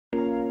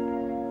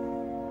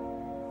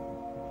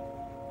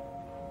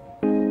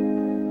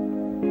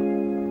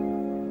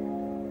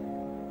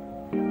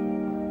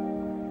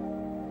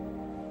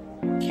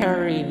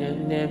Carina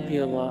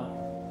Nebula,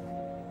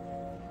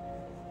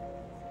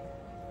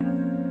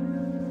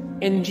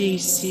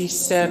 NGC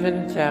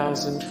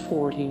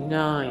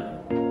 7049,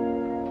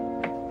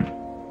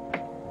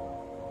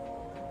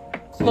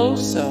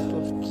 close-up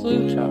of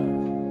Pluto,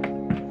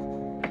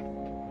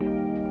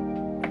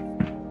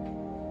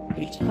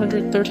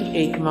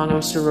 838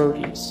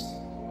 monocerotes,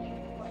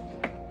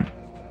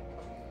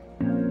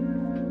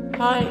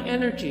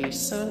 high-energy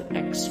Sun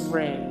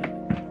X-ray,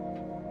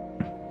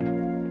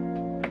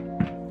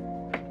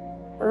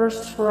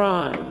 Earth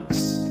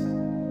Rise,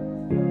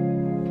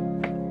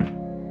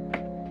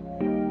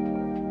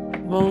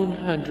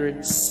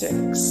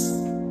 106,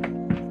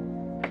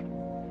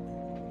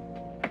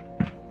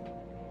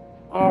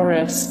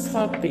 RS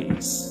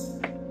Puppies,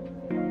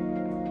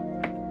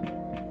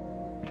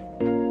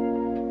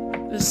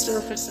 the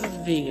surface of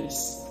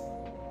Venus,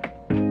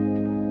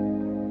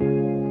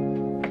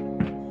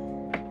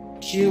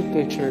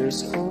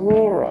 Jupiter's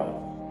aurora,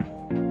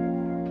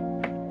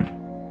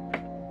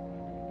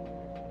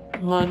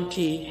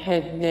 Monkey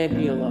Head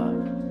Nebula,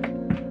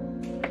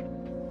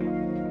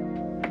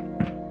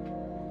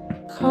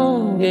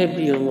 Cone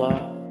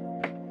Nebula,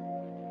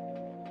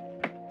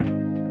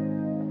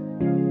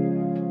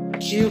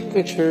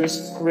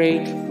 Jupiter's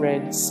Great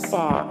Red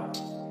Spot,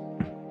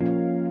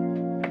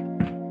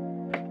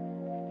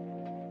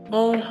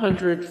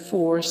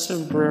 104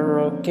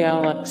 Sombrero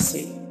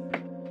Galaxy,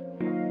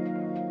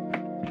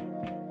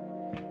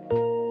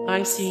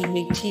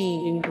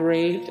 IC-18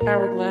 Engraved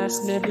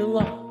Hourglass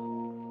Nebula,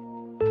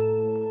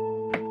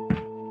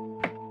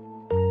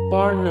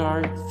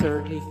 Barnard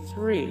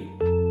 33,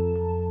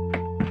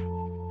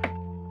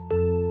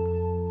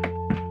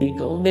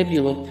 Eagle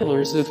Nebula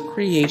Pillars of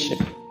Creation.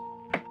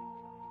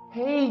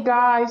 Hey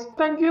guys,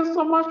 thank you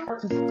so much for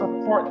the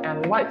support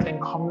and likes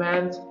and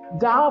comments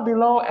down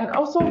below, and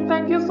also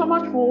thank you so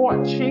much for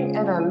watching,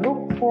 and I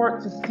look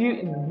forward to see you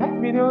in the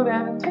next video.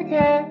 Then take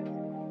care,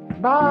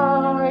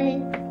 bye.